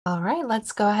All right,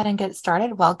 let's go ahead and get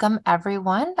started. Welcome,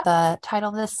 everyone. The title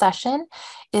of this session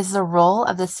is The Role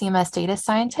of the CMS Data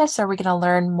Scientists. So we're going to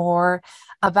learn more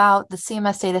about the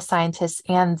CMS Data Scientists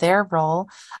and their role.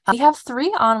 We have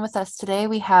three on with us today.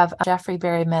 We have Jeffrey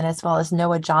Berryman, as well as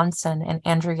Noah Johnson and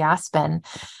Andrew Yaspin.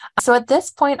 So at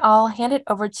this point, I'll hand it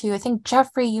over to, I think,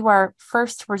 Jeffrey, you are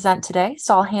first to present today.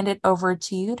 So I'll hand it over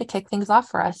to you to kick things off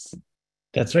for us.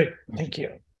 That's right. Thank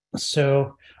you.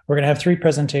 So we're going to have three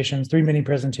mini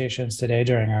presentations today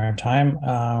during our time.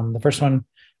 The first one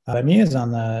by me is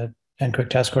on the NQuick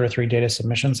Task Order 3 data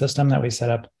submission system that we set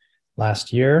up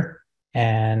last year.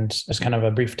 And it's kind of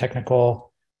a brief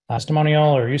technical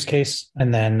testimonial or use case.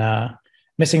 And then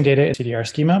Missing Data in CDR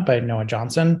Schema by Noah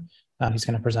Johnson. He's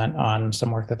going to present on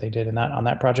some work that they did on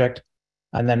that project.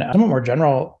 And then a somewhat more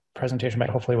general presentation, but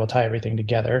hopefully we'll tie everything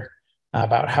together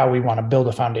about how we want to build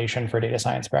a foundation for data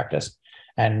science practice.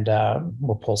 And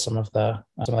we'll pull some of the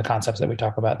concepts that we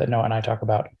talk about, that Noah and I talk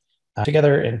about,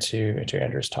 together into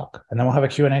Andrew's talk. And then we'll have a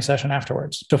Q&A session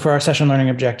afterwards. So for our session learning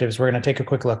objectives, we're going to take a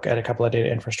quick look at a couple of data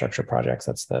infrastructure projects.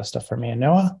 That's the stuff for me and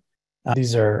Noah.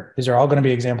 These are all going to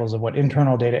be examples of what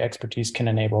internal data expertise can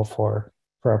enable for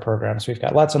our programs. We've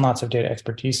got lots and lots of data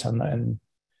expertise on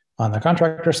the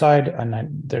contractor side, and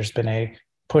there's been a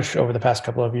push over the past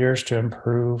couple of years to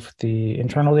improve the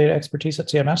internal data expertise at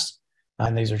CMS.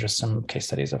 And these are just some case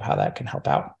studies of how that can help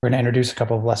out. We're going to introduce a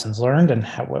couple of lessons learned and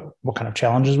what kind of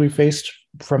challenges we faced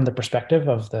from the perspective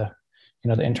of the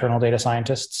internal data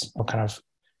scientists. What kind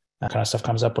of stuff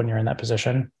comes up when you're in that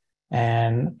position,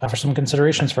 and offer some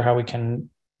considerations for how we can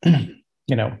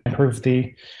improve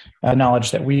the knowledge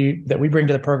that we bring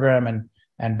to the program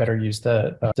and better use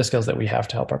the skills that we have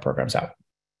to help our programs out.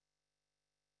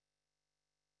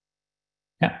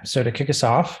 Yeah, so to kick us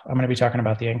off, I'm going to be talking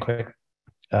about the NQuick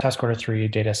Task Order 3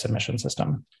 data submission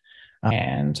system.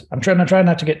 And I'm trying to try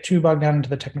not to get too bogged down into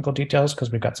the technical details because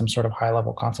we've got some sort of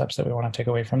high-level concepts that we want to take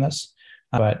away from this.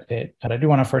 But I do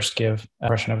want to first give a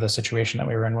impression of the situation that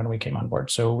we were in when we came on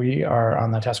board. So we are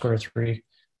on the Task Order 3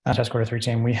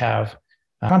 team. We have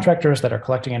contractors that are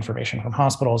collecting information from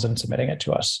hospitals and submitting it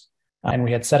to us. And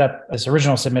we had set up this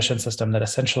original submission system that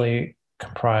essentially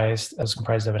was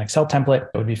comprised of an Excel template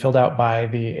that would be filled out by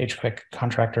the HQuick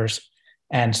contractors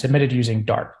and submitted using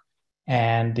Dart.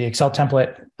 And the Excel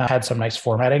template had some nice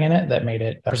formatting in it that made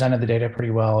it presented the data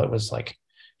pretty well. It was like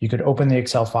you could open the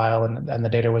Excel file and the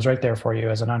data was right there for you.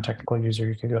 As a non-technical user,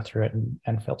 you could go through it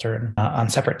and filter. And on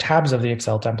separate tabs of the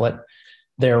Excel template,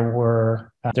 there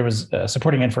was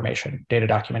supporting information, data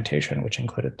documentation, which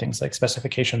included things like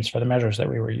specifications for the measures that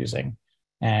we were using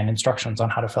and instructions on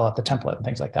how to fill out the template and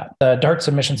things like that. The Dart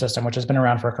submission system, which has been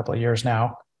around for a couple of years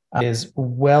now, is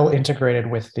well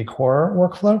integrated with the core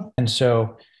workflow. And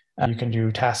so you can do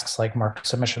tasks like mark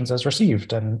submissions as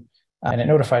received, and it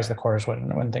notifies the cores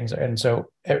when things are. And so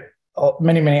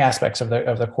many aspects of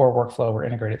the core workflow were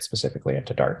integrated specifically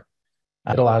into Dart.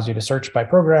 It allows you to search by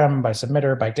program, by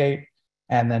submitter, by date,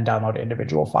 and then download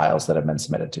individual files that have been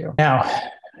submitted to you. Now,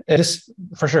 this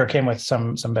for sure came with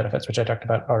some benefits, which I talked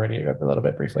about already a little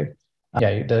bit briefly.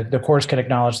 The cores can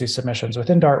acknowledge these submissions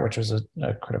within Dart, which was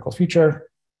a critical feature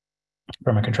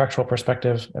from a contractual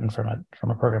perspective and from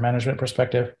a program management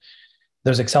perspective.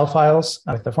 Those Excel files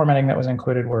with the formatting that was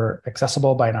included were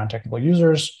accessible by non-technical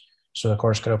users, so the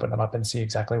cores could open them up and see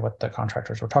exactly what the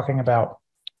contractors were talking about.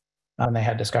 They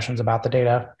had discussions about the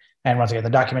data. And once again, the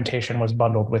documentation was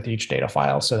bundled with each data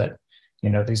file so that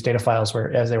these data files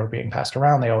were, as they were being passed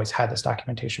around, they always had this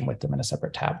documentation with them in a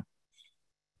separate tab.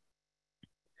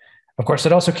 Of course,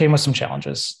 it also came with some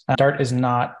challenges. Dart is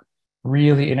not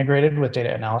really integrated with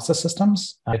data analysis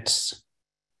systems. It's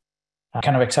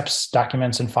kind of accepts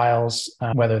documents and files,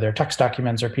 whether they're text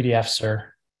documents or PDFs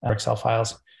or Excel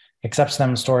files, accepts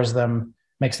them, stores them,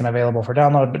 makes them available for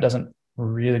download, but doesn't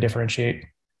really differentiate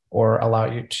or allow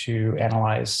you to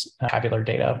analyze tabular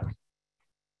data.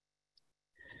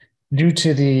 Due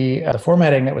to the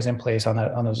formatting that was in place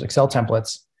on those Excel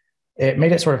templates, it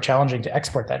made it sort of challenging to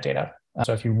export that data.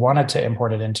 So if you wanted to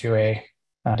import it into a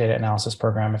data analysis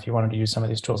program, if you wanted to use some of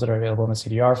these tools that are available in the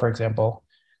CDR, for example,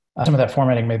 some of that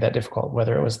formatting made that difficult,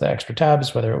 whether it was the extra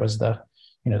tabs, whether it was the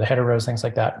header rows, things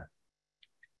like that.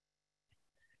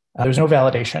 There's no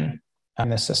validation in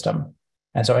this system.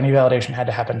 And so any validation had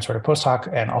to happen sort of post hoc,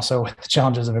 and also with the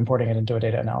challenges of importing it into a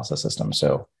data analysis system.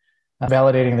 So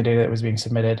validating the data that was being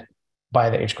submitted by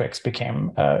the HQuicks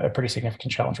became a pretty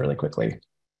significant challenge really quickly.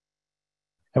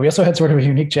 And we also had sort of a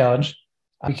unique challenge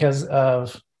because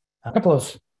of a couple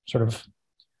of sort of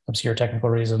obscure technical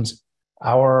reasons.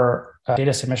 Our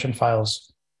data submission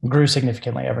files grew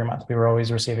significantly every month. We were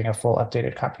always receiving a full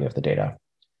updated copy of the data.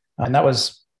 And that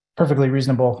was perfectly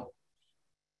reasonable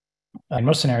in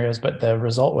most scenarios, but the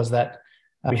result was that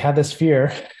we had this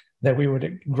fear that we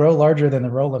would grow larger than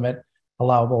the row limit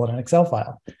allowable in an Excel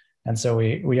file. And so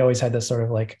we always had this sort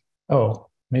of like, oh,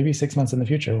 maybe 6 months in the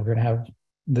future, we're going to have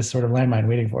this sort of landmine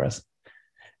waiting for us.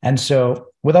 And so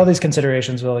with all these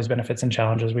considerations, with all these benefits and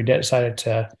challenges, we decided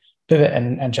to pivot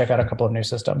and check out a couple of new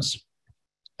systems.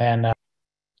 And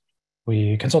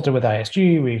we consulted with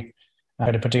ISG. We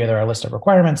had to put together a list of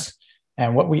requirements.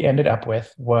 And what we ended up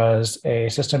with was a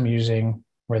system using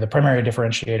where the primary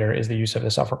differentiator is the use of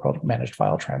the software called managed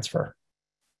file transfer.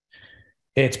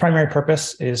 Its primary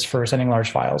purpose is for sending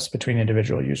large files between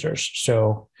individual users.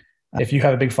 So if you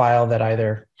have a big file that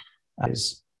either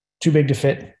is too big to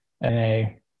fit in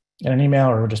an email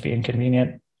or would just be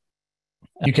inconvenient,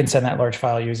 you can send that large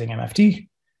file using MFT.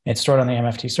 It's stored on the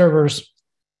MFT servers,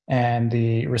 and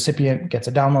the recipient gets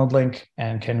a download link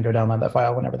and can go download that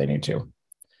file whenever they need to.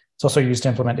 It's also used to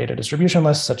implement data distribution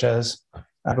lists, such as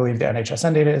I believe the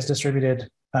NHSN data is distributed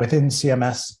within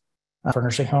CMS for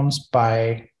nursing homes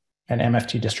by an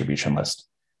MFT distribution list.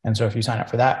 And so if you sign up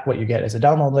for that, what you get is a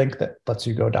download link that lets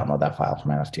you go download that file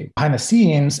from MFT. Behind the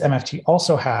scenes, MFT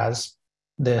also has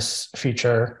this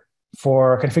feature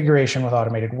for configuration with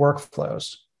automated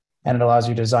workflows, and it allows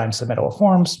you to design submittable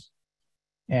forms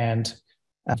and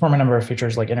perform a number of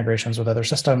features like integrations with other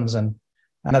systems. And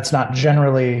that's not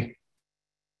generally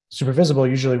super visible.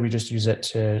 Usually we just use it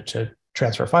to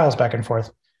transfer files back and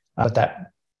forth, but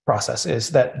that process is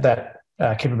that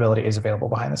capability is available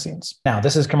behind the scenes. Now,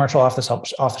 this is commercial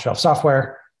off-the-shelf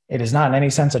software. It is not in any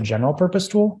sense a general purpose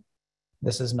tool.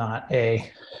 This is not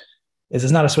a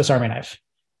Swiss Army knife.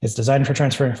 It's designed for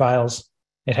transferring files.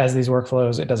 It has these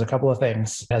workflows. It does a couple of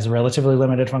things. It has relatively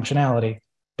limited functionality,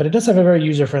 but it does have a very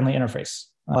user-friendly interface.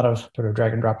 A lot of sort of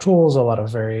drag and drop tools, a lot of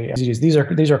very easy to use.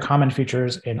 These are common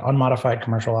features in unmodified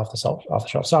commercial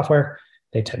off-the-shelf software.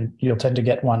 You'll tend to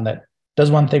get one that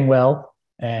does one thing well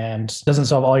and doesn't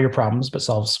solve all your problems, but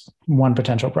solves one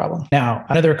potential problem. Now,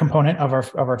 another component of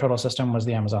our total system was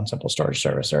the Amazon Simple Storage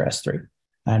Service, or S3.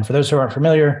 And for those who aren't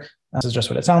familiar, this is just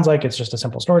what it sounds like. It's just a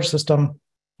simple storage system.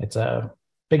 It's a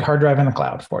big hard drive in the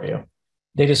cloud for you.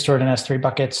 Data is stored in S3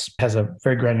 buckets, has a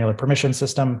very granular permission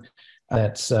system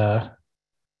that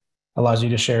allows you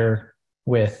to share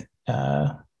with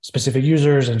specific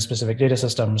users and specific data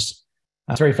systems.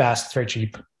 It's very fast, it's very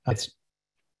cheap. It's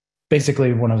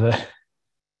basically one of the,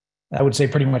 I would say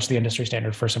pretty much the industry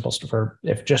standard for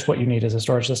if just what you need is a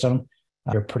storage system,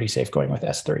 you're pretty safe going with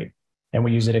S3. And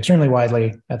we use it extremely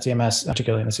widely at CMS,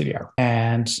 particularly in the CDR.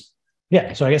 And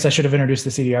yeah, so I guess I should have introduced the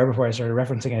CDR before I started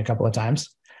referencing it a couple of times.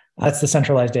 That's the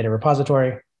centralized data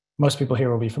repository. Most people here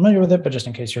will be familiar with it, but just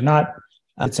in case you're not,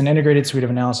 it's an integrated suite of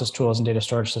analysis tools and data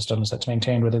storage systems that's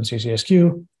maintained within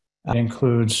CCSQ. It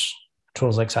includes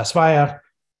tools like SASVIA,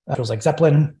 tools like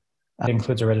Zeppelin. It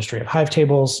includes a registry of Hive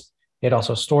tables. It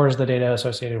also stores the data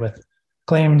associated with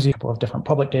claims, a couple of different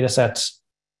public data sets.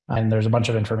 And there's a bunch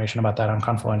of information about that on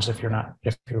Confluence if you want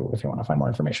to find more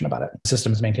information about it. The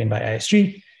system is maintained by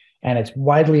ISG, and it's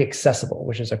widely accessible,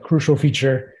 which is a crucial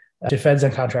feature to feds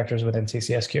and contractors within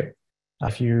CCSQ.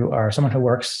 If you are someone who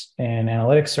works in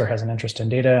analytics or has an interest in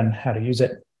data and how to use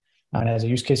it and has a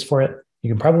use case for it, you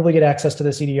can probably get access to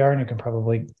the CDR and you can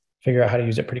probably figure out how to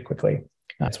use it pretty quickly.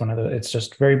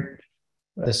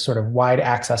 This sort of wide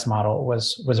access model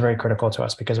was very critical to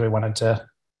us because we wanted to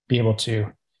be able to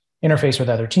interface with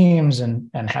other teams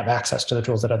and have access to the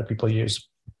tools that other people use.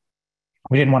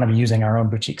 We didn't want to be using our own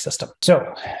boutique system.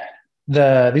 So these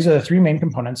are the three main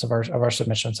components of our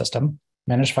submission system: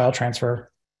 managed file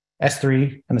transfer,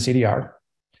 S3, and the CDR.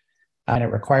 And it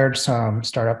required some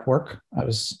startup work. It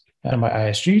was done by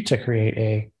ISG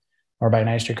by an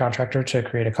ISG contractor to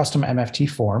create a custom MFT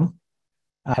form.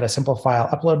 I had a simple file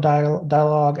upload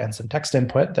dialog and some text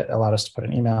input that allowed us to put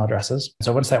in email addresses.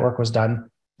 So once that work was done,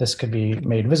 this could be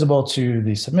made visible to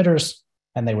the submitters,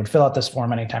 and they would fill out this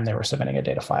form anytime they were submitting a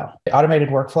data file. The automated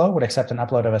workflow would accept an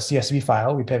upload of a CSV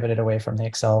file. We pivoted away from the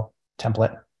Excel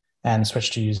template and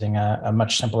switched to using a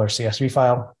much simpler CSV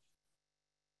file.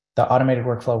 The automated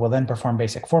workflow will then perform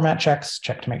basic format checks,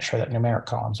 check to make sure that numeric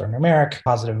columns are numeric,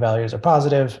 positive values are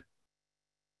positive,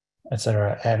 et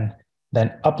cetera, and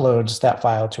then uploads that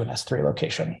file to an S3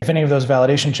 location. If any of those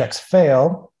validation checks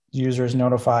fail, the user is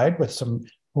notified with some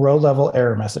row-level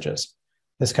error messages.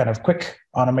 This kind of quick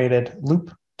automated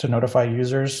loop to notify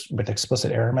users with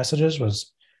explicit error messages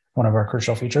was one of our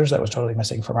crucial features that was totally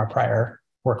missing from our prior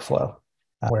workflow,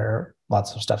 where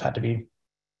lots of stuff had to be,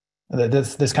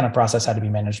 this kind of process had to be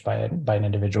managed by an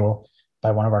individual,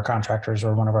 by one of our contractors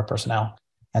or one of our personnel.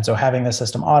 And so having the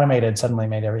system automated suddenly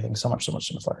made everything so much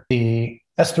simpler. The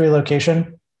S3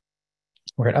 location,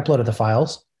 where it uploaded the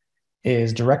files,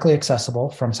 is directly accessible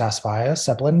from Sassafras,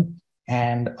 Zeppelin,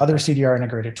 and other CDR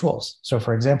integrated tools. So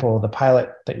for example, the pilot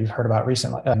that you've heard about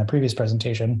recently in the previous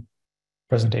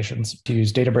presentations to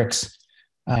use Databricks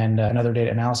and other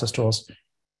data analysis tools.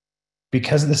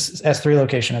 Because this S3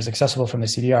 location is accessible from the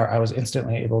CDR, I was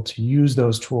instantly able to use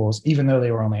those tools, even though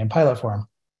they were only in pilot form,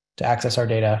 to access our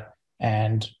data.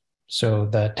 And so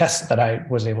the tests that I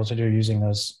was able to do using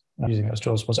those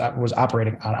tools was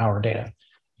operating on our data. It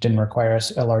didn't require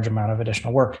us a large amount of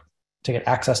additional work to get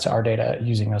access to our data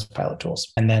using those pilot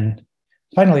tools. And then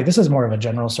finally, this is more of a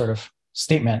general sort of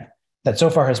statement that so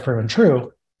far has proven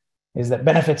true, is that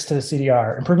benefits to the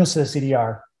CDR, improvements to the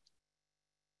CDR,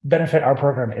 benefit our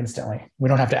program instantly. We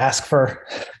don't have to ask for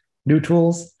new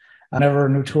tools. Whenever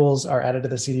new tools are added to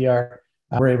the CDR,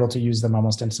 we're able to use them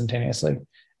almost instantaneously.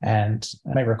 And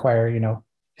it might require,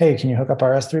 hey, can you hook up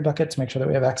our S3 bucket to make sure that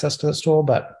we have access to this tool?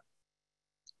 But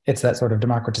it's that sort of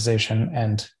democratization,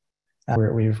 and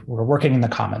we're working in the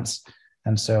commons.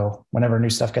 And so whenever new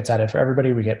stuff gets added for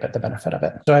everybody, we get the benefit of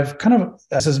it. So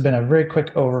this has been a very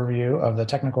quick overview of the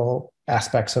technical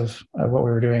aspects of what we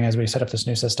were doing as we set up this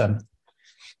new system.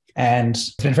 And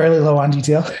it's been fairly low on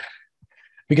detail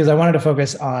because I wanted to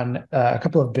focus on a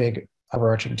couple of big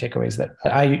overarching takeaways that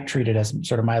I treated as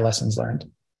sort of my lessons learned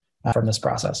from this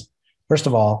process. First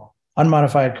of all,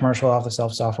 unmodified commercial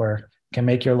off-the-shelf software can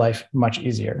make your life much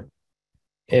easier.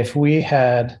 If we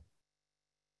had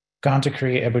gone to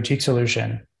create a boutique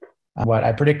solution, what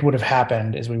I predict would have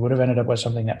happened is we would have ended up with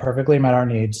something that perfectly met our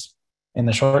needs in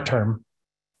the short term,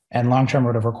 and long term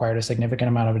would have required a significant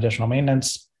amount of additional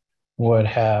maintenance, would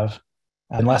have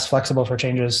been less flexible for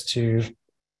changes to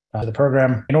the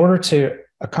program. In order to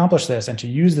accomplish this and to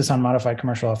use this unmodified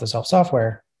commercial off-the-shelf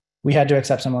software, we had to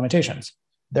accept some limitations.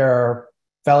 There are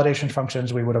validation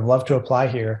functions we would have loved to apply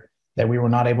here that we were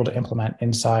not able to implement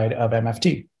inside of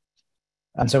MFT.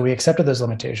 And so we accepted those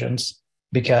limitations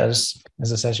because,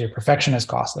 as it says here, perfection is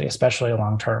costly, especially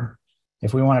long term.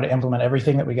 If we wanted to implement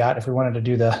everything that we got, if we wanted to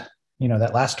do that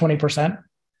last 20%,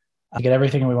 to get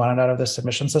everything we wanted out of this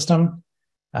submission system,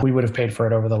 we would have paid for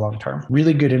it over the long term.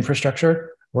 Really good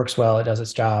infrastructure works well. It does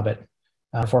its job. It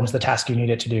performs the task you need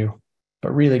it to do.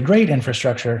 But really great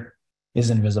infrastructure is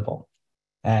invisible.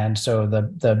 And so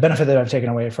the benefit that I've taken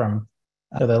away from,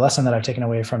 the lesson that I've taken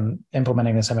away from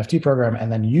implementing this MFT program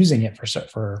and then using it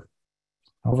for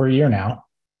over a year now,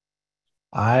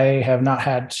 I have not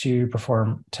had to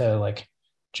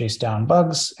chase down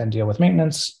bugs and deal with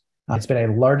maintenance. It's been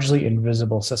a largely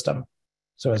invisible system.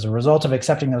 So as a result of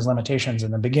accepting those limitations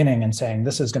in the beginning and saying,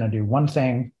 this is going to do one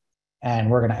thing, and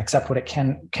we're going to accept what it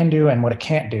can do and what it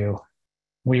can't do,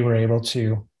 we were able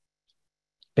to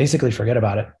basically forget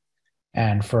about it.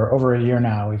 And for over a year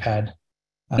now, we've had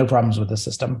no problems with the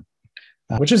system,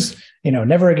 which is,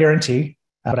 never a guarantee.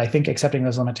 But I think accepting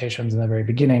those limitations in the very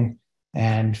beginning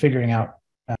and figuring out,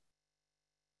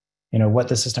 what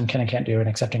the system can and can't do and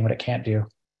accepting what it can't do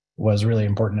was really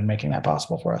important in making that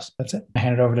possible for us. That's it. I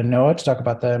hand it over to Noah to talk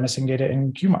about the missing data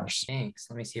in QMARS. Thanks.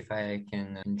 Let me see if I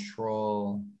can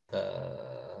control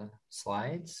the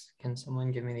slides. Can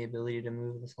someone give me the ability to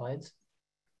move the slides?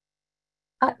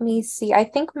 Let me see. I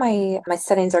think my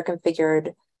settings are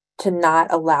configured to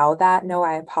not allow that. No,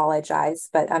 I apologize,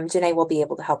 but Janae will be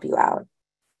able to help you out.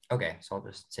 Okay, so I'll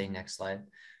just say next slide.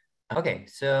 Okay,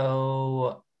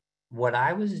 so what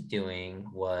I was doing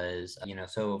was,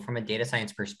 so from a data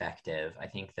science perspective, I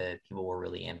think that people were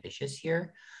really ambitious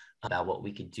here about what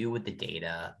we could do with the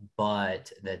data, but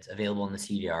that's available in the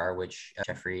CDR, which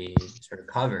Jeffrey sort of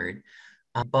covered.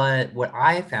 But what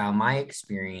I found, my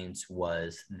experience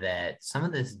was that some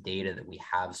of this data that we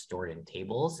have stored in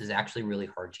tables is actually really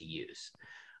hard to use.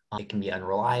 It can be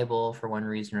unreliable for one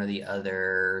reason or the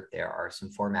other. There are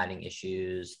some formatting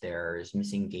issues. There's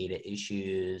missing data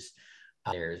issues.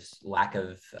 There's lack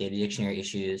of data dictionary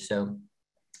issues. So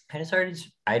I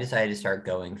decided to start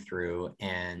going through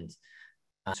and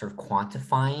sort of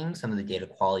quantifying some of the data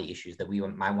quality issues that we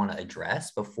might want to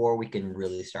address before we can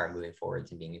really start moving forward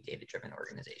to being a data-driven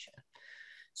organization.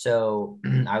 So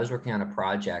I was working on a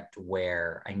project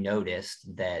where I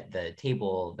noticed that the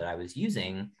table that I was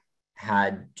using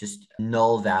had just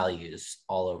null values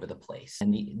all over the place.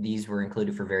 And these were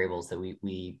included for variables that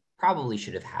we probably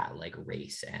should have had, like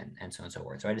race and so on and so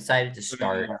forth. So I decided to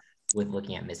start with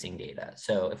looking at missing data.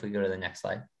 So if we go to the next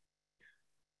slide.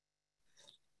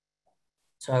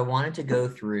 So I wanted to go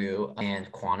through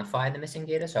and quantify the missing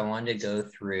data. So I wanted to go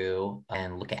through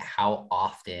and look at how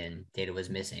often data was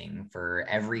missing for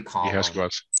every column.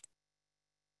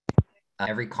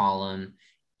 Every column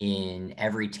in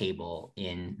every table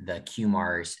in the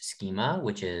QMARS schema,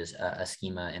 which is a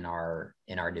schema in our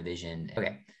division.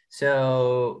 Okay,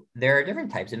 So there are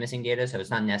different types of missing data. So it's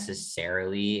not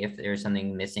necessarily if there's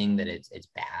something missing that it's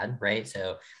bad, right?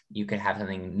 So you could have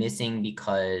something missing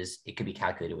because it could be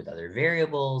calculated with other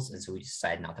variables. And so we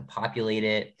decide not to populate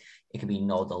it. It could be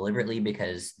null deliberately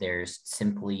because there's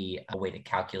simply a way to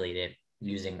calculate it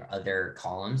using other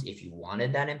columns if you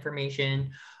wanted that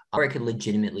information. Or it could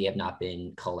legitimately have not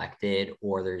been collected,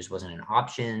 or there just wasn't an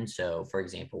option. So for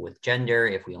example, with gender,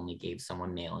 if we only gave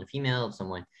someone male and female, if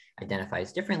someone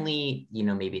identifies differently,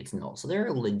 maybe it's null. So there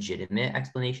are legitimate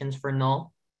explanations for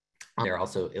null. There are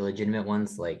also illegitimate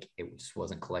ones, like it just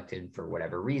wasn't collected for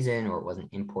whatever reason, or it wasn't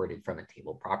imported from a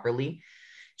table properly.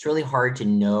 It's really hard to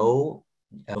know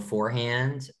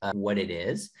beforehand what it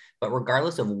is, but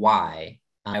regardless of why,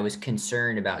 I was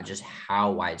concerned about just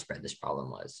how widespread this problem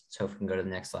was. So if we can go to the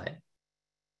next slide.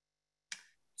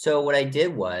 So what I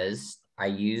did was I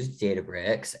used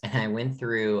Databricks and I went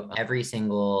through every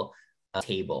single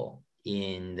table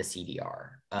in the CDR,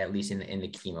 at least in the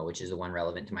Kima, which is the one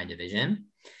relevant to my division.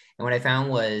 And what I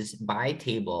found was by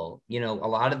table, a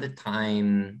lot of the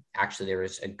time, actually, there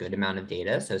was a good amount of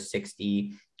data. So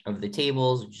 60 of the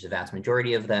tables, which is the vast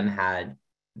majority of them, had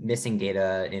missing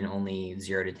data in only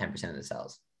 0 to 10% of the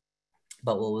cells.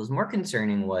 But what was more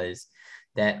concerning was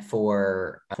that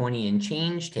for 20 and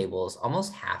change tables,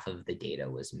 almost half of the data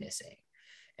was missing.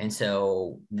 And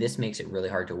so this makes it really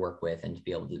hard to work with and to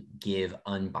be able to give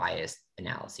unbiased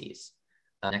analyses.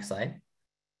 Next slide.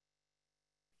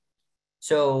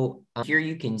 So here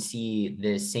you can see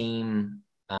the same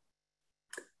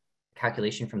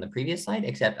calculation from the previous slide,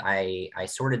 except I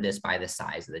sorted this by the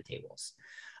size of the tables.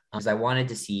 Because I wanted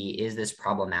to see, is this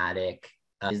problematic?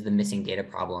 Is the missing data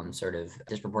problem sort of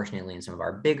disproportionately in some of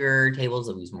our bigger tables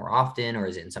that we use more often, or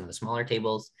is it in some of the smaller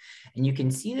tables? And you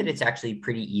can see that it's actually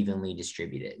pretty evenly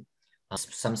distributed.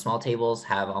 Some small tables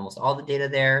have almost all the data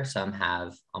there. Some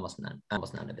have almost none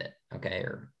of it, okay,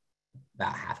 or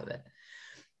about half of it.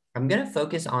 I'm going to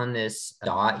focus on this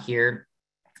dot here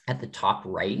at the top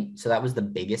right. So that was the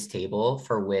biggest table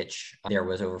for which there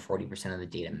was over 40% of the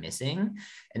data missing.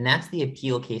 And that's the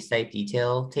appeal case type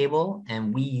detail table.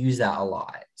 And we use that a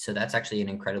lot. So that's actually an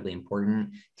incredibly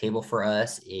important table for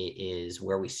us. It is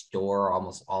where we store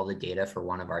almost all the data for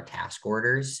one of our task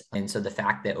orders. And so the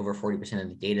fact that over 40% of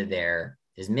the data there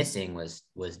is missing was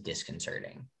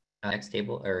disconcerting. Next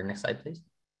table, or next slide, please.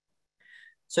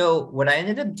 So what I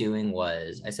ended up doing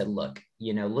was I said, look,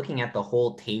 looking at the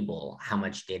whole table, how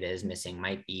much data is missing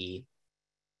might be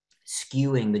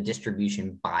skewing the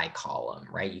distribution by column,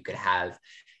 right? You could have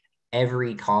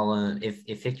every column, if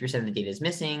 50% of the data is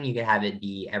missing, you could have it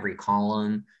be every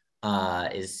column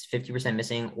is 50%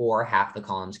 missing, or half the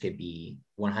columns could be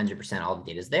 100% all the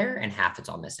data is there and half it's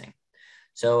all missing.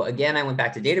 So again, I went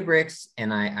back to Databricks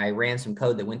and I ran some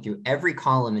code that went through every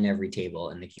column in every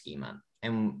table in the schema.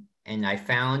 And I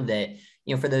found that,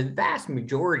 for the vast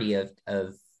majority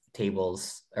of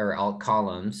tables or all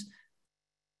columns,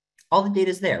 all the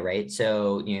data is there, right?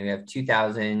 So, you have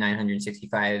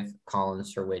 2,965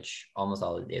 columns for which almost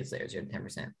all the data is there, 0 to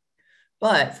 10%.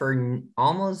 But for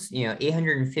almost,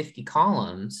 850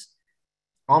 columns,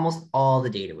 almost all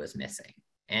the data was missing.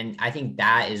 And I think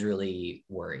that is really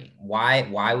worrying.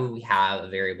 Why would we have a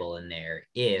variable in there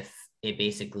if it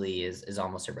basically is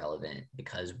almost irrelevant,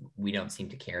 because we don't seem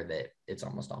to care that it's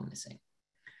almost all missing?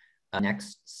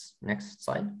 Next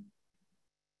slide.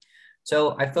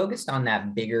 So I focused on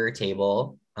that bigger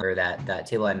table, or that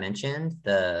table I mentioned,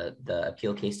 the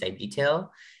appeal case type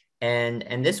detail.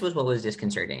 And this was what was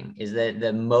disconcerting, is that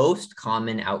the most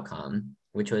common outcome,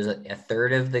 which was a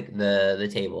third of the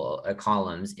table,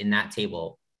 columns in that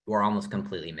table, were almost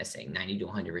completely missing, 90 to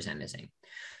 100% missing.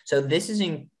 So this is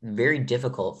very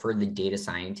difficult for the data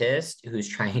scientist who's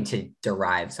trying to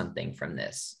derive something from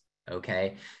this,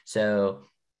 okay? So,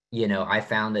 I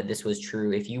found that this was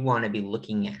true if you want to be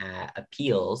looking at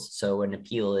appeals. So an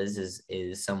appeal is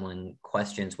someone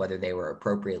questions whether they were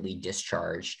appropriately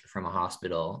discharged from a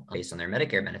hospital based on their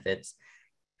Medicare benefits.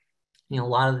 A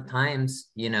lot of the times,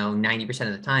 90%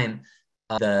 of the time,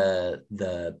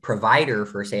 the provider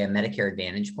for, say, a Medicare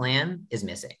Advantage plan is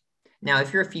missing. Now,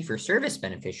 if you're a fee-for-service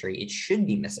beneficiary, it should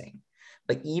be missing.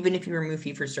 But even if you remove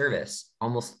fee-for-service,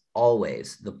 almost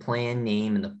always the plan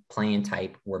name and the plan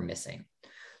type were missing.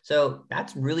 So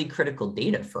that's really critical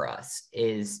data for us,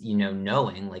 is,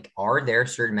 knowing, like, are there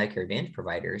certain Medicare Advantage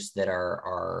providers that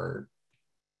are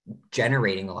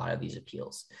generating a lot of these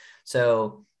appeals?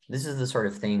 So this is the sort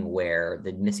of thing where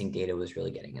the missing data was really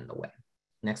getting in the way.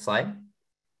 Next slide.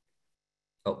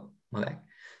 Oh, okay.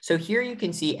 So here you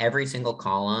can see every single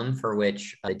column for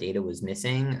which the data was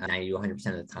missing 90 to 100%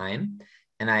 of the time.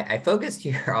 And I focused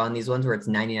here on these ones where it's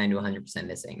 99 to 100%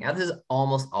 missing. Now, this is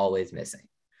almost always missing,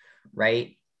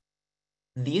 right?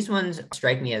 These ones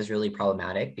strike me as really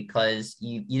problematic because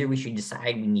either we should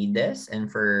decide we need this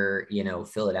and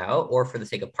fill it out, or for the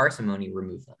sake of parsimony,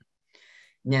 remove them.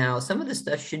 Now, some of this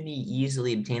stuff should be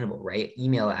easily obtainable, right?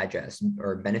 Email address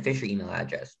or beneficiary email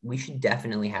address. We should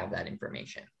definitely have that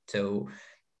information. So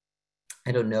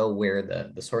I don't know where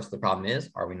the source of the problem is.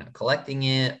 Are we not collecting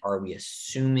it? Are we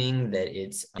assuming that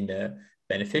it's in the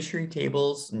beneficiary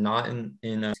tables, not in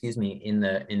the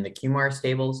QMARS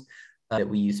tables that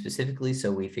we use specifically?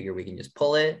 So we figure we can just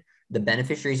pull it. The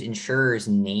beneficiary's insurer's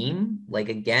name, like,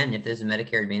 again, if there's a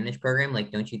Medicare Advantage program,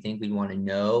 like, don't you think we'd want to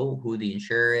know who the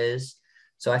insurer is?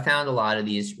 So I found a lot of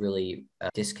these really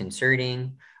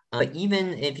disconcerting. But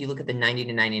even if you look at the 90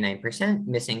 to 99%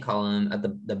 missing column,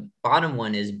 the bottom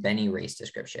one is Benny race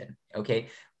description. Okay,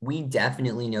 we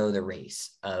definitely know the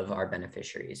race of our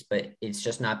beneficiaries, but it's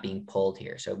just not being pulled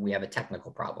here. So we have a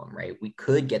technical problem, right? We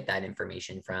could get that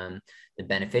information from the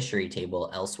beneficiary table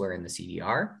elsewhere in the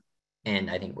CDR. And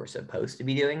I think we're supposed to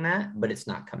be doing that, but it's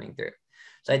not coming through.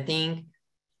 So I think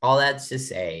all that's to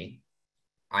say,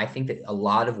 I think that a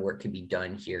lot of work can be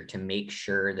done here to make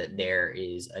sure that there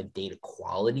is a data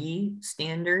quality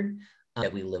standard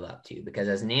that we live up to. Because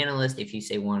as an analyst, if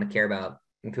you want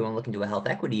to look into a health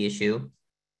equity issue,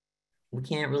 we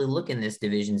can't really look in this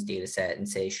divisions data set and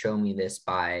say, show me this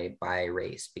by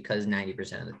race, because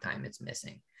 90% of the time it's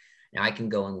missing. Now I can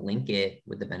go and link it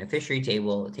with the beneficiary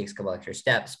table. It takes a couple extra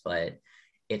steps, but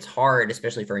it's hard,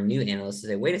 especially for a new analyst, to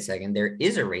say, wait a second, there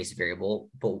is a race variable,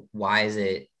 but why is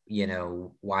it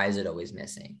always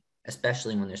missing,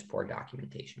 especially when there's poor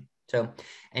documentation? So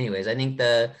anyways, I think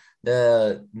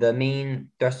the main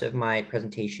thrust of my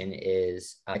presentation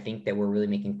is I think that we're really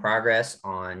making progress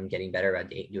on getting better at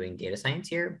doing data science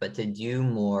here, but to do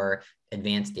more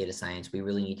advanced data science, we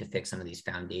really need to fix some of these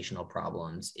foundational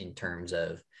problems in terms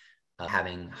of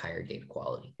having higher data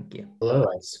quality. Thank you. Hello,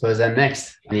 I suppose I'm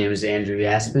next. My name is Andrew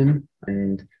Yaspin,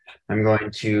 and I'm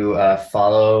going to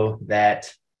follow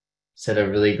that set of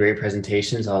really great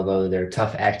presentations, although they're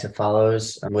tough act to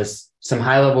follows, with some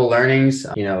high-level learnings,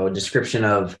 a description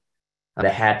of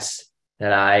the hats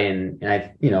that I and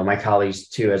I, my colleagues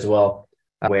too as well,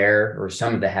 wear, or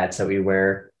some of the hats that we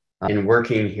wear in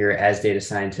working here as data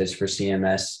scientists for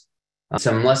CMS.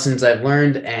 Some lessons I've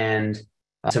learned and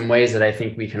some ways that I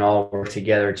think we can all work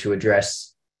together to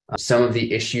address some of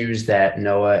the issues that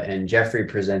Noah and Jeffrey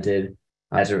presented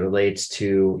as it relates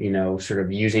to, sort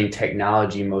of using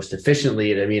technology most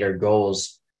efficiently to meet our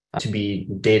goals to be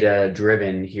data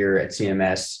driven here at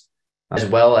CMS, as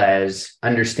well as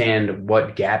understand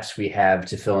what gaps we have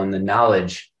to fill in the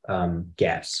knowledge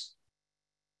gaps.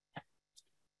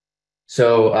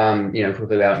 So,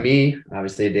 quickly about me,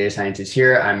 obviously a data scientist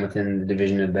here. I'm within the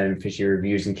Division of Beneficiary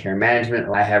Reviews and Care Management.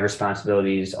 I have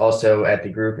responsibilities also at the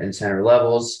group and center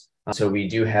levels. So we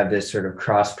do have this sort of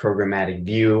cross-programmatic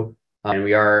view, and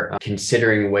we are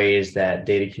considering ways that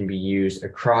data can be used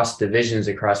across divisions,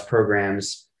 across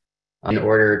programs, in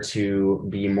order to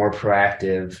be more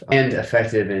proactive and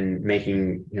effective in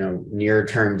making,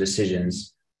 near-term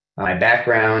decisions. My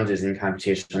background is in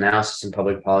computational analysis and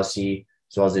public policy,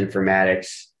 as well as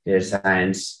informatics, data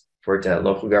science, worked at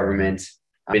local government.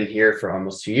 I've been here for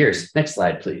almost 2 years. Next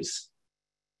slide, please.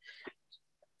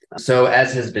 So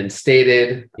as has been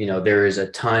stated, there is a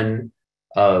ton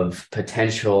of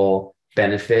potential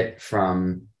benefit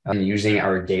from using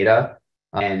our data.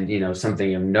 And,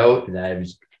 something of note that I've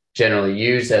generally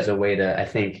used as a way to, I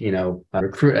think,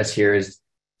 recruit us here is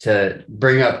to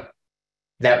bring up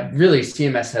that really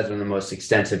CMS has one of the most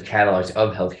extensive catalogs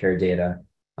of healthcare data,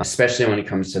 especially when it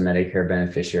comes to Medicare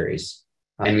beneficiaries.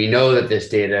 And we know that this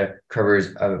data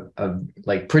covers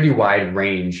a pretty wide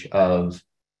range of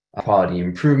quality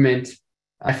improvement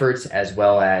efforts, as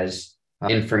well as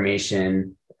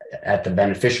information at the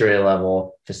beneficiary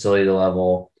level, facility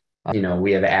level.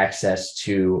 We have access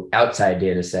to outside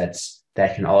data sets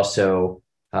that can also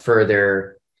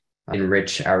further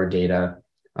enrich our data.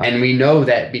 And we know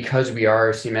that because we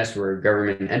are CMS, we're a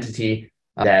government entity,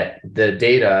 that the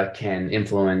data can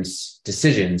influence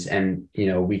decisions, and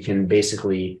we can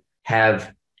basically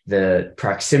have the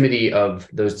proximity of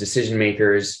those decision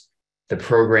makers, the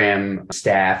program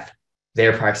staff,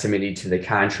 their proximity to the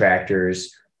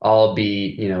contractors, all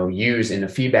be used in a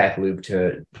feedback loop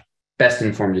to best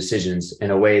inform decisions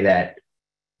in a way that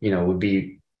would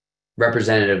be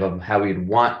representative of how we'd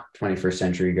want 21st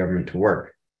century government to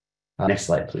work. Next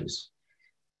slide, please.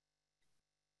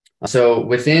 So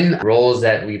within roles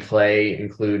that we play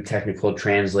include technical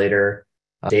translator,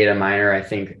 data miner. I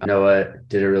think Noah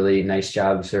did a really nice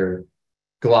job sort of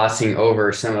glossing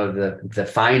over some of the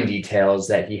fine details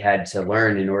that he had to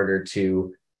learn in order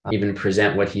to even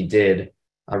present what he did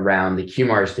around the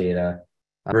QMARS data,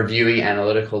 reviewing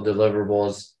analytical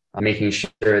deliverables, making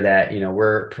sure that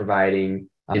we're providing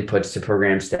inputs to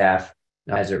program staff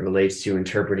as it relates to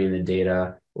interpreting the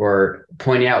data, or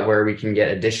pointing out where we can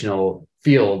get additional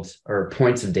fields or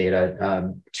points of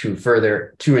data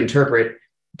to interpret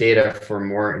data for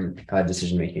more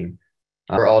decision making.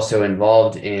 We're also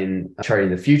involved in charting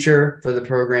the future for the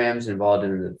programs, involved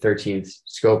in the 13th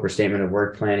scope or statement of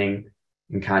work planning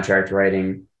and contract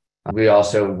writing. We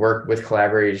also work with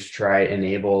collaborators to try to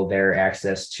enable their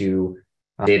access to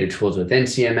data tools within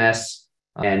CMS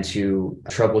and to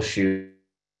troubleshoot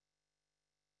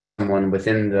someone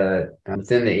within the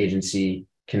agency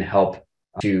can help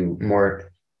to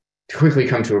more quickly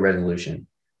come to a resolution.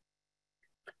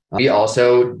 We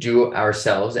also do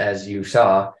ourselves, as you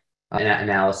saw, an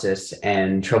analysis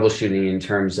and troubleshooting in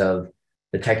terms of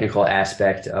the technical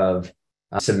aspect of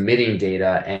submitting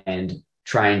data and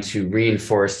trying to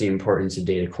reinforce the importance of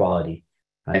data quality.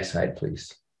 Next slide,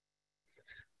 please.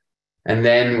 And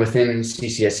then within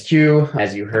CCSQ,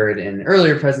 as you heard in an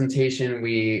earlier presentation,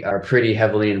 we are pretty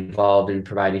heavily involved in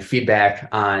providing feedback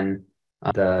on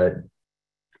the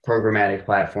programmatic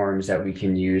platforms that we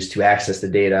can use to access the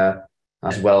data,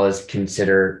 as well as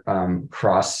consider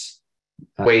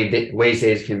ways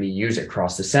data can be used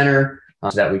across the center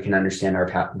so that we can understand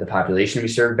the population we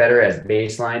serve better as a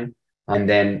baseline, and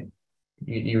then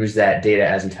use that data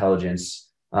as intelligence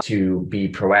to be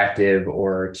proactive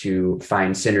or to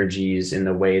find synergies in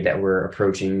the way that we're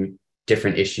approaching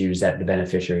different issues that the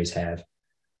beneficiaries have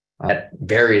at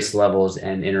various levels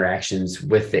and interactions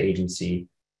with the agency.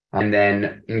 And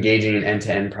then engaging in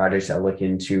end-to-end projects that look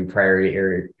into priority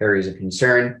areas of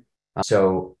concern.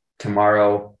 So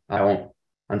tomorrow, I won't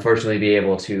unfortunately be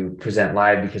able to present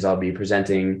live because I'll be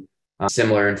presenting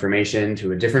similar information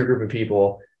to a different group of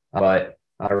people, but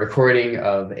a recording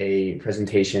of a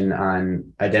presentation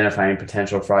on identifying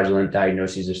potential fraudulent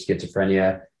diagnoses of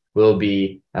schizophrenia will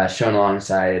be shown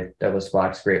alongside Douglas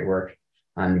Block's great work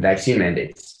on vaccine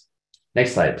mandates.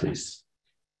 Next slide, please.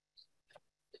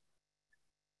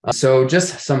 So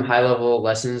just some high-level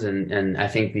lessons, and I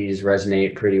think these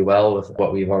resonate pretty well with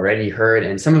what we've already heard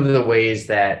and some of the ways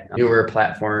that newer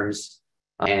platforms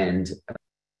and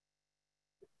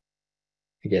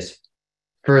I guess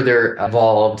further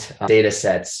evolved data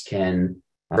sets can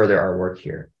further our work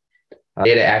here.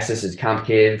 Data access is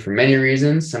complicated for many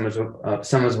reasons, some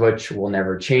of which will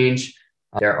never change.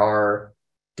 There are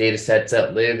data sets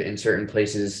that live in certain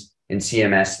places in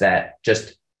CMS that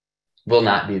just will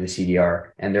not be the CDR.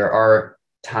 And there are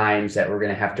times that we're going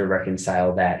to have to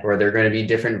reconcile that, or there are going to be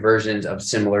different versions of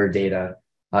similar data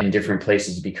in different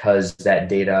places because that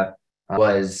data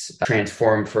was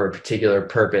transformed for a particular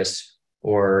purpose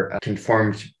or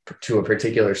conformed to a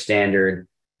particular standard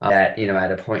that,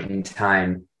 at a point in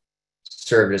time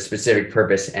served a specific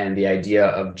purpose, and the idea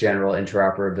of general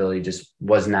interoperability just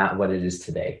was not what it is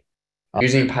today.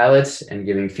 Using pilots and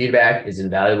giving feedback is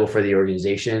invaluable for the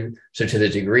organization. So to the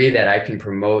degree that I can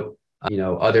promote,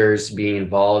 others being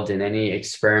involved in any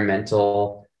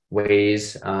experimental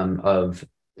ways of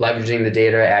leveraging the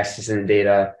data, accessing the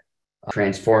data,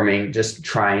 transforming, just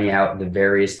trying out the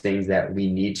various things that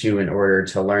we need to in order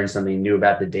to learn something new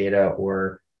about the data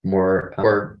or more,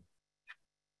 or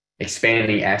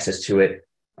expanding access to it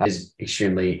is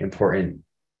extremely important.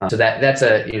 So that's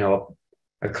a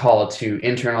call to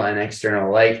internal and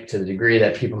external alike, to the degree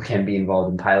that people can be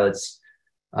involved in pilots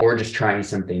or just trying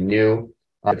something new.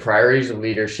 The priorities of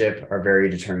leadership are very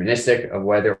deterministic of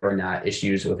whether or not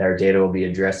issues with our data will be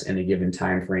addressed in a given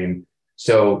time frame.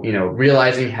 So,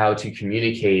 realizing how to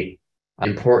communicate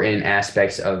important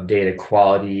aspects of data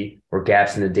quality or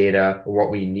gaps in the data, or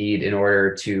what we need in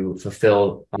order to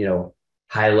fulfill,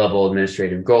 high-level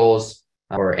administrative goals,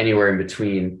 or anywhere in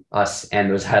between us and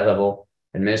those high-level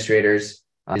administrators,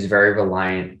 is very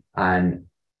reliant on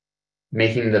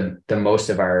making the most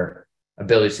of our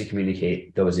abilities to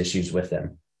communicate those issues with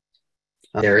them.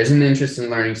 There is an interest in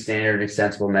learning standard and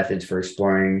extensible methods for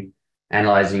exploring,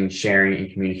 analyzing, sharing,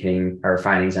 and communicating our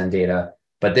findings on data.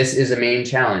 But this is a main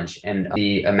challenge, and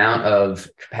the amount of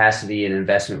capacity and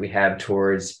investment we have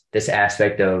towards this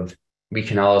aspect of we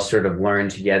can all sort of learn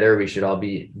together. We should all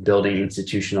be building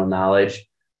institutional knowledge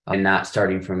and not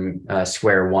starting from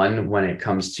square one when it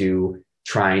comes to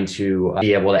trying to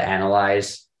be able to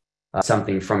analyze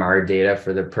something from our data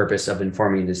for the purpose of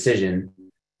informing a decision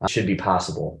should be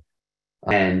possible.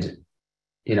 And,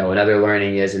 another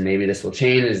learning is, and maybe this will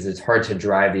change, is it's hard to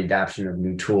drive the adoption of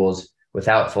new tools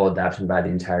without full adoption by the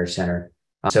entire center.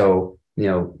 So,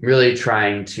 really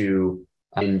trying to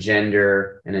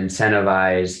engender and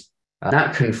incentivize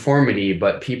not conformity,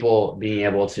 but people being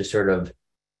able to sort of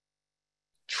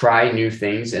try new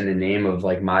things in the name of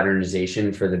like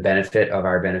modernization for the benefit of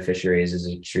our beneficiaries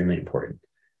is extremely important.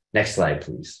 Next slide,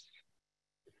 please.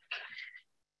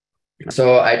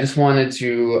 So I just wanted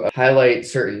to highlight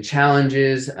certain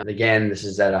challenges. Again, this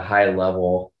is at a high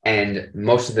level, and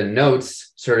most of the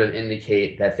notes sort of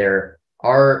indicate that there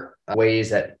are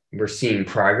ways that we're seeing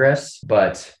progress,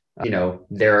 but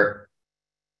there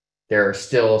are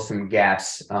still some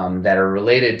gaps that are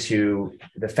related to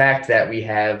the fact that we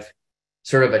have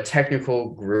sort of a technical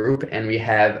group and we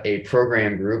have a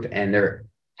program group, and there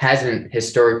hasn't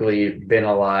historically been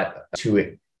a lot to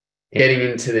it getting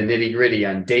into the nitty gritty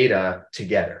on data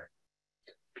together.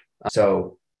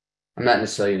 So I'm not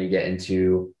necessarily going to get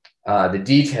into the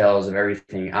details of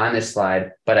everything on this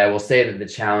slide, but I will say that the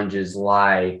challenges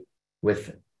lie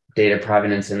with data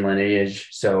provenance and lineage.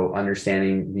 So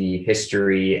understanding the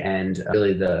history and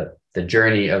really the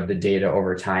journey of the data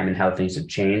over time and how things have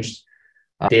changed,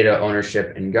 data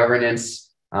ownership and governance,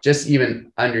 just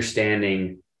even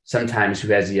understanding sometimes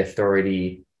who has the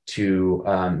authority to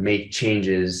make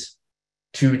changes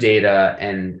to data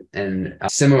and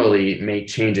similarly make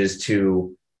changes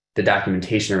to the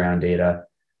documentation around data.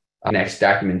 Next,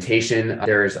 documentation.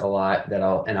 There's a lot that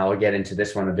I'll get into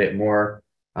this one a bit more,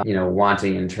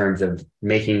 wanting in terms of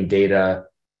making data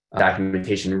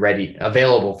documentation ready,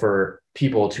 available for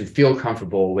people to feel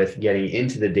comfortable with getting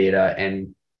into the data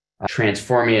and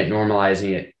transforming it,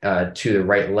 normalizing it to the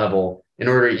right level in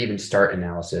order to even start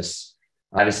analysis.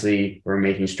 Obviously, we're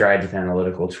making strides with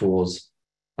analytical tools.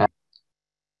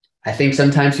 I think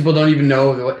sometimes people don't even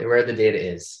know where the data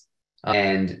is.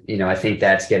 And, I think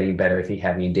that's getting better. I think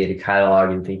having a data catalog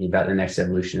and thinking about the next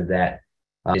evolution of that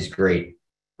is great.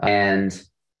 And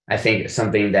I think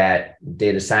something that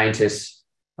data scientists,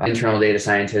 internal data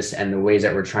scientists, and the ways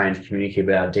that we're trying to communicate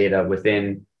about data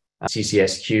within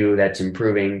CCSQ that's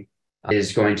improving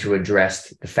is going to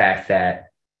address the fact that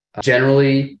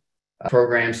generally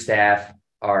program staff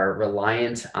are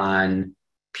reliant on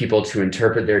people to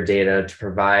interpret their data, to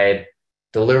provide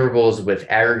deliverables with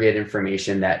aggregate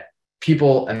information that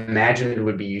people imagined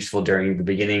would be useful during the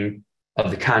beginning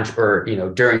of the contract, or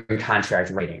during contract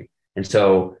writing. And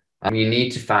so you need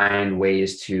to find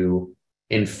ways to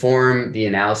inform the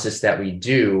analysis that we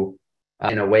do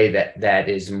in a way that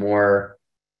is more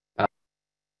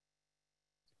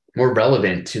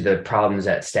relevant to the problems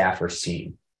that staff are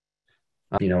seeing,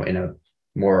 in a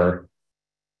more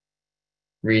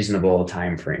reasonable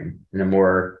time frame, in a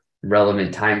more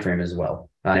relevant time frame as well.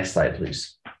 Next slide,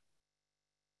 please.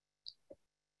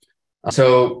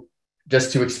 So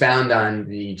just to expound on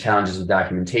the challenges of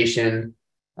documentation,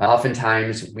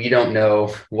 oftentimes we don't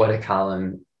know what a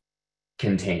column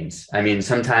contains. I mean,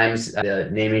 sometimes the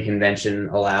naming convention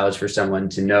allows for someone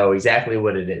to know exactly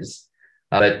what it is,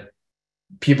 but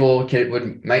people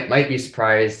might be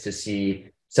surprised to see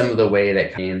some of the way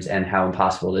that names and how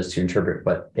impossible it is to interpret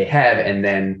what they have. And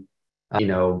then,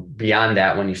 beyond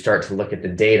that, when you start to look at the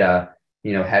data,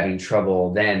 having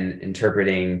trouble then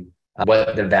interpreting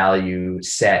what the value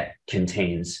set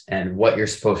contains and what you're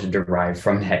supposed to derive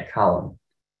from that column.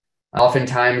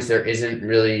 Oftentimes, there isn't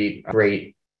really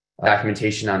great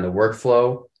documentation on the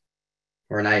workflow,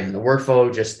 or not even the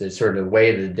workflow, just the sort of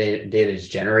way the data is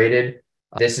generated.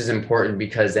 This is important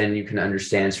because then you can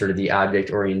understand sort of the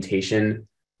object orientation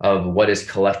of what is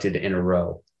collected in a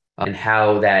row and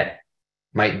how that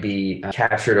might be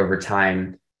captured over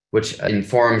time, which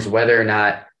informs whether or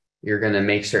not you're going to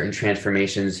make certain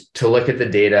transformations to look at the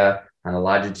data on a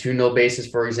longitudinal basis,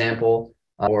 for example,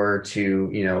 or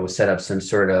to, set up some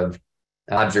sort of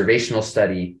observational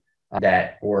study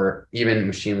or even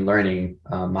machine learning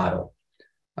model.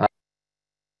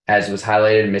 As was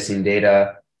highlighted, missing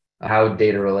data, how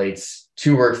data relates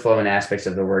to workflow and aspects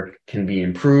of the work can be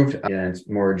improved. And it's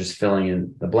more just filling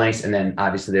in the blanks. And then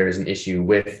obviously there is an issue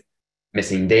with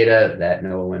missing data that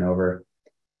Noah went over.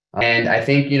 And I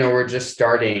think, we're just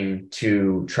starting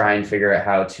to try and figure out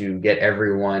how to get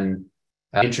everyone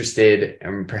interested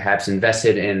and perhaps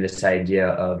invested in this idea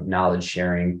of knowledge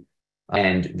sharing.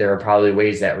 And there are probably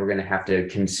ways that we're going to have to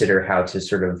consider how to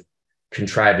sort of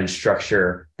contrive and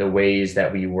structure the ways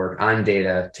that we work on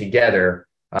data together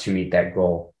to meet that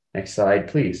goal. Next slide,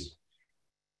 please.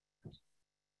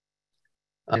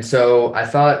 And so I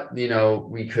thought,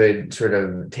 we could sort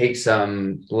of take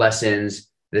some lessons.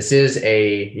 This is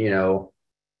a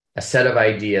set of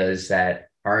ideas that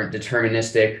aren't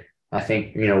deterministic. I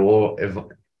think, will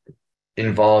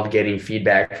involve getting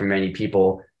feedback from many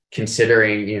people,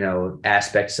 considering,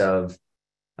 aspects of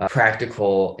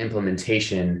practical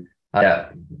implementation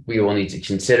that we will need to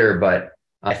consider, but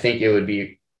I think it would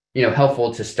be,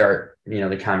 helpful to start,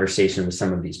 the conversation with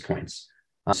some of these points.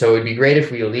 So it'd be great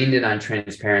if we leaned in on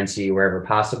transparency wherever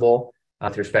possible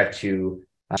with respect to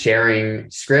sharing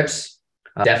scripts,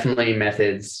 definitely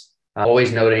methods,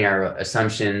 always noting our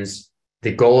assumptions,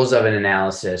 the goals of an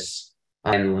analysis,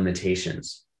 and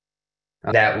limitations.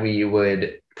 That we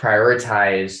would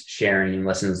prioritize sharing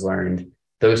lessons learned,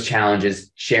 those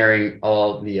challenges, sharing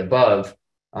all the above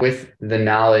with the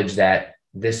knowledge that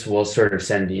this will sort of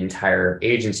send the entire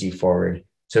agency forward.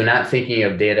 So not thinking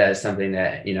of data as something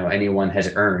that, anyone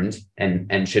has earned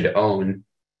and should own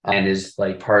and is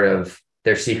like part of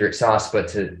their secret sauce, but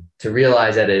to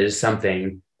realize that it is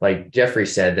something, like Jeffrey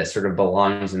said, that sort of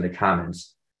belongs in the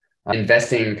commons.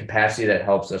 Investing in capacity that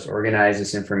helps us organize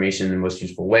this information in the most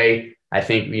useful way. I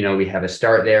think, we have a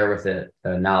start there with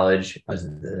the knowledge,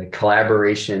 the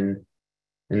collaboration,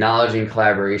 the knowledge and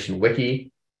collaboration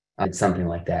wiki. It's something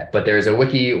like that. But there's a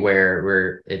wiki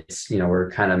where it's,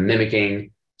 we're kind of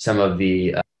mimicking some of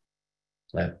the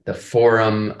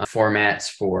forum formats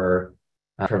for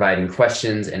providing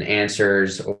questions and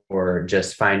answers or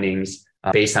just findings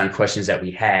based on questions that we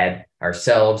had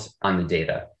ourselves on the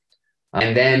data.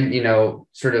 And then,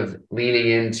 sort of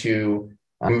leaning into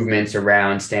movements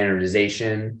around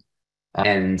standardization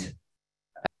and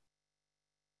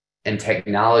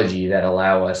technology that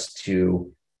allow us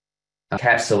to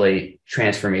encapsulate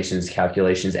transformations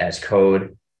calculations as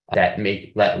code that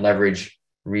leverage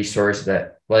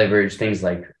things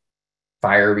like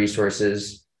FHIR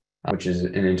resources, which is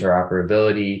an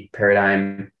interoperability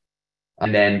paradigm,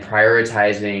 and then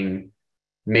prioritizing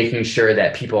making sure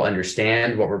that people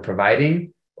understand what we're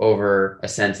providing over a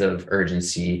sense of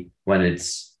urgency when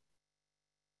it's,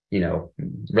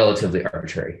 relatively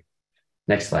arbitrary.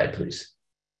 Next slide, please.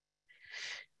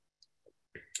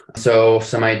 So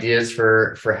some ideas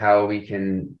for how we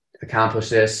can accomplish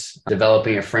this: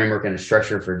 developing a framework and a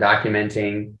structure for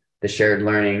documenting the shared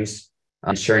learnings,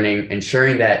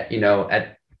 ensuring that,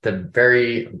 at the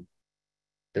very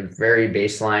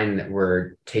baseline that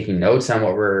we're taking notes on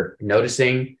what we're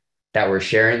noticing, that we're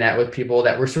sharing that with people,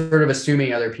 that we're sort of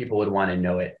assuming other people would want to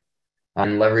know it,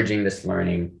 on leveraging this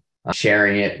learning,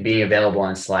 sharing it, being available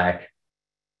on Slack,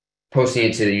 posting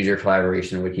it to the user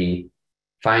collaboration wiki,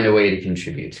 find a way to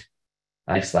contribute.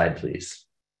 Next slide, please.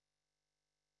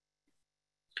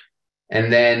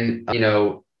 And then,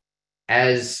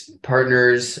 as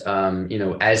partners, as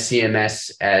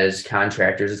CMS, as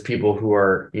contractors, as people who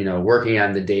are, working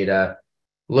on the data,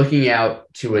 looking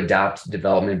out to adopt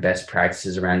development best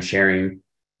practices around sharing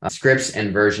scripts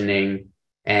and versioning,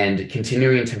 and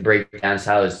continuing to break down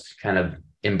silos to kind of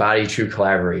embody true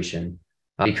collaboration.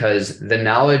 Because the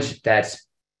knowledge that's,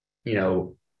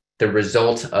 the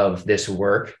result of this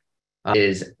work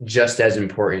is just as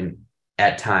important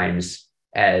at times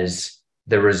as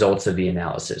the results of the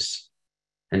analysis.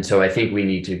 And so I think we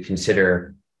need to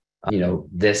consider,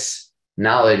 this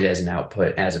knowledge as an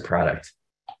output, as a product.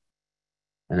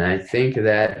 And I think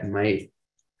that might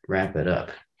wrap it up.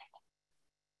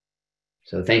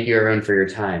 So thank you, everyone, for your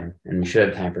time. And we should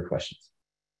have time for questions.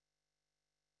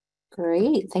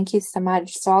 Great. Thank you so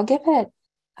much. So I'll give it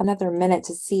another minute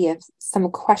to see if some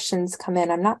questions come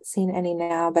in. I'm not seeing any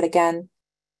now, but again,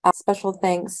 special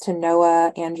thanks to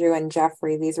Noah, Andrew, and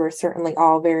Jeffrey. These were certainly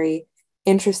all very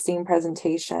interesting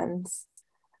presentations.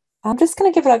 I'm just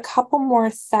going to give it a couple more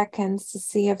seconds to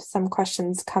see if some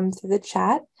questions come through the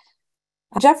chat.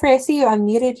 Jeffrey, I see you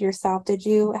unmuted yourself. Did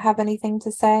you have anything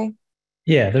to say?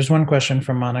 Yeah, there's one question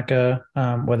from Monica,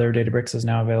 whether Databricks is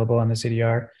now available on the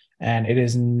CDR, and it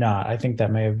is not. I think that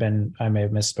I may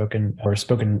have misspoken or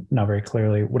spoken not very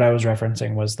clearly. What I was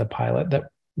referencing was the pilot that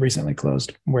recently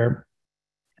closed, where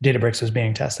Databricks is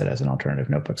being tested as an alternative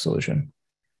notebook solution.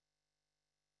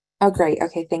 Oh, great.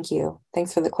 Okay, thank you.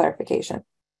 Thanks for the clarification.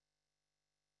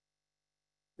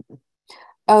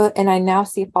 Oh, and I now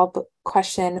see a follow-up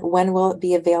question. When will it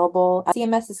be available?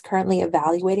 CMS is currently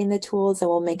evaluating the tools and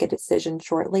will make a decision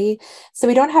shortly. So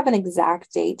we don't have an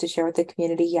exact date to share with the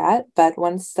community yet, but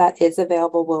once that is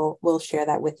available, we'll share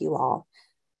that with you all.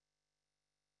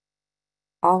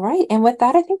 All right, and with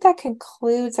that, I think that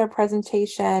concludes our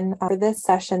presentation for this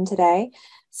session today.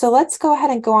 So let's go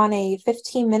ahead and go on a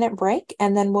 15-minute break,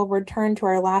 and then we'll return to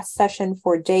our last session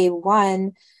for day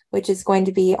one, which is going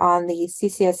to be on the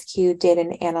CCSQ data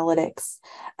and analytics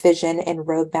vision and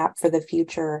roadmap for the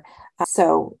future.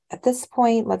 So at this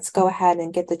point, let's go ahead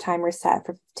and get the timer set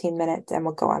for 15 minutes, and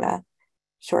we'll go on a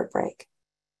short break.